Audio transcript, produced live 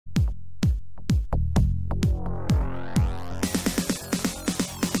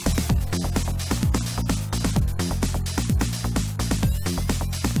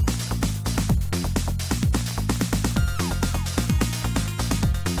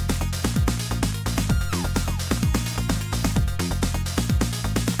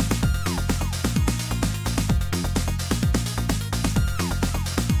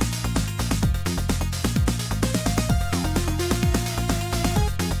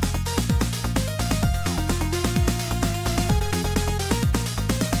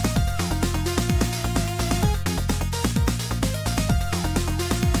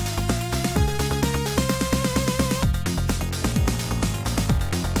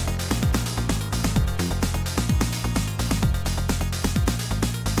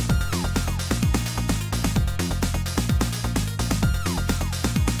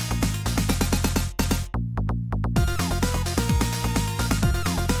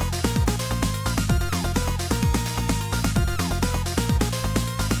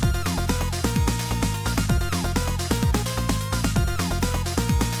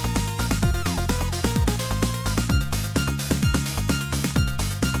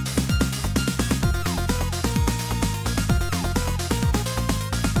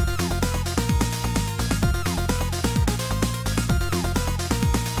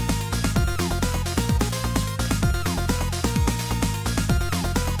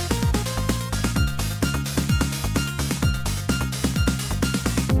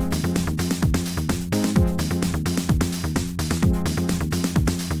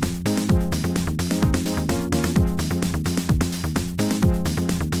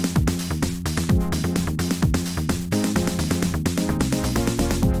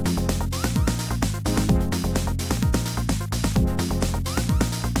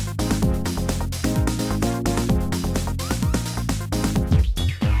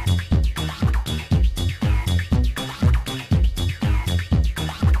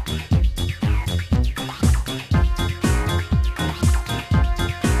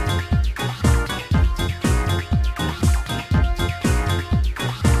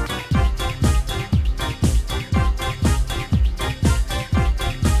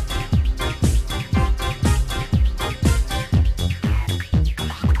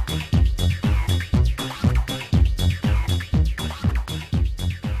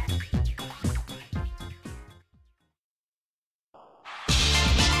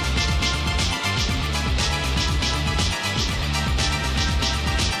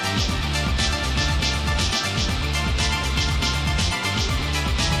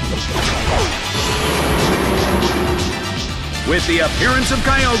With the appearance of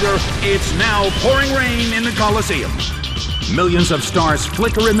Kyogre, it's now pouring rain in the Colosseum. Millions of stars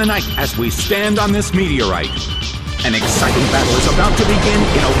flicker in the night as we stand on this meteorite. An exciting battle is about to begin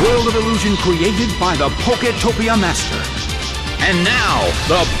in a world of illusion created by the Poketopia Master. And now,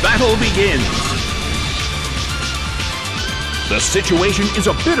 the battle begins. The situation is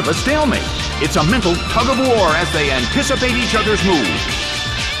a bit of a stalemate. It's a mental tug-of-war as they anticipate each other's moves.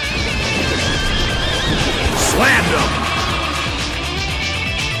 Slammed him!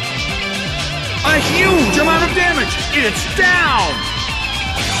 A huge amount of damage! It's down!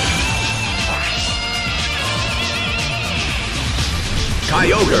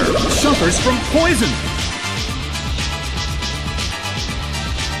 Kyogre suffers from poison.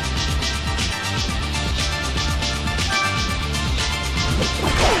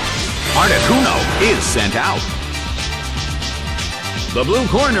 Articuno is sent out. The blue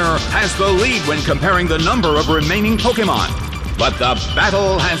corner has the lead when comparing the number of remaining Pokémon. But the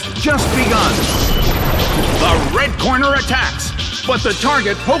battle has just begun. The red corner attacks, but the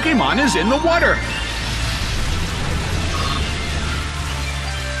target Pokémon is in the water.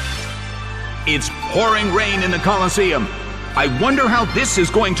 It's pouring rain in the Colosseum. I wonder how this is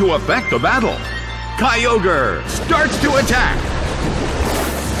going to affect the battle. Kyogre starts to attack.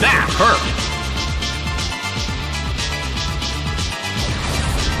 That hurt.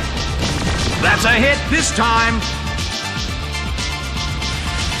 That's a hit this time.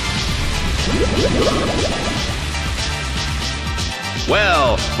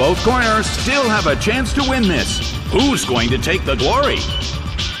 Well, both corners still have a chance to win this. Who's going to take the glory?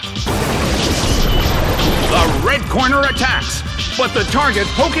 The red corner attacks, but the target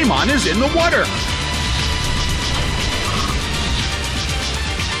Pokémon is in the water.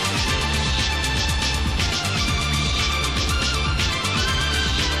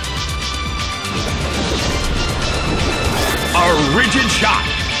 A rigid shot.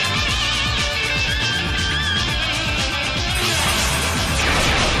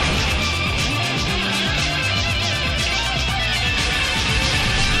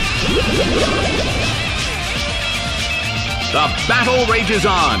 The battle rages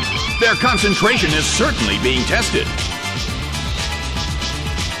on. Their concentration is certainly being tested.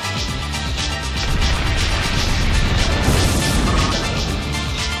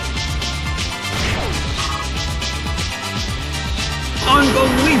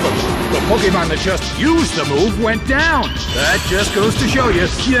 Unbelievable! The Pokémon that just used the move went down. That just goes to show you,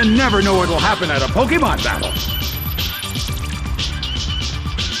 you never know what will happen at a Pokémon battle.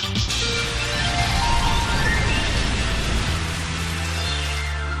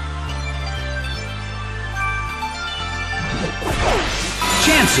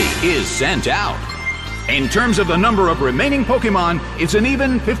 Chansey is sent out. In terms of the number of remaining Pokémon, it's an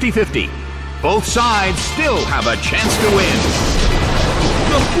even 50-50. Both sides still have a chance to win.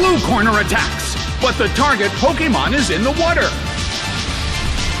 The blue corner attacks, but the target Pokémon is in the water.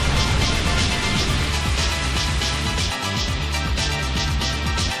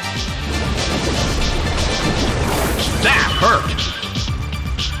 That hurt.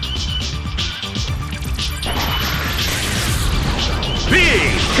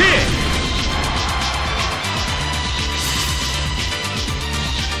 Big hit!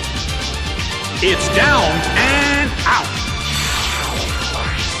 It's down and out.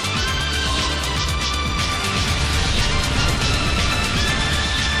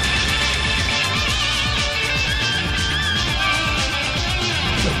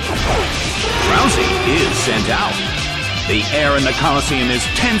 Drowzee is sent out. The air in the Colosseum is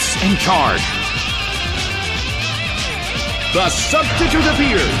tense and charged. The substitute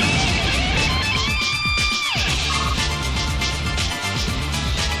appears.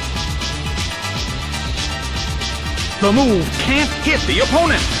 The move can't hit the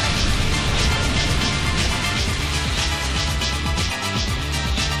opponent.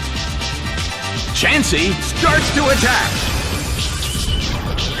 Chansey starts to attack.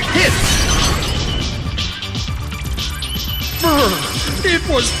 Hit. It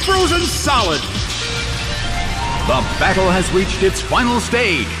was frozen solid. The battle has reached its final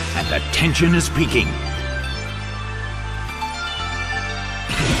stage, and the tension is peaking.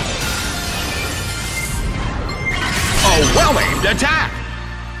 A well-aimed attack!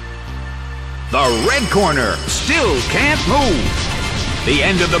 The red corner still can't move. The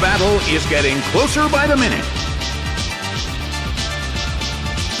end of the battle is getting closer by the minute.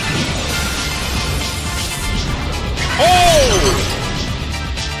 Oh!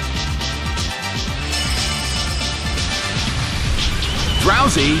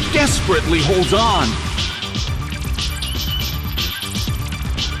 Drowzee desperately holds on.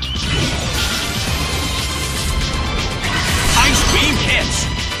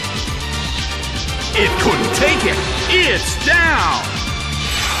 It couldn't take it. It's down.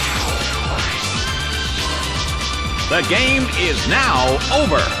 The game is now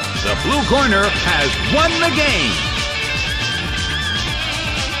over. The blue corner has won the game.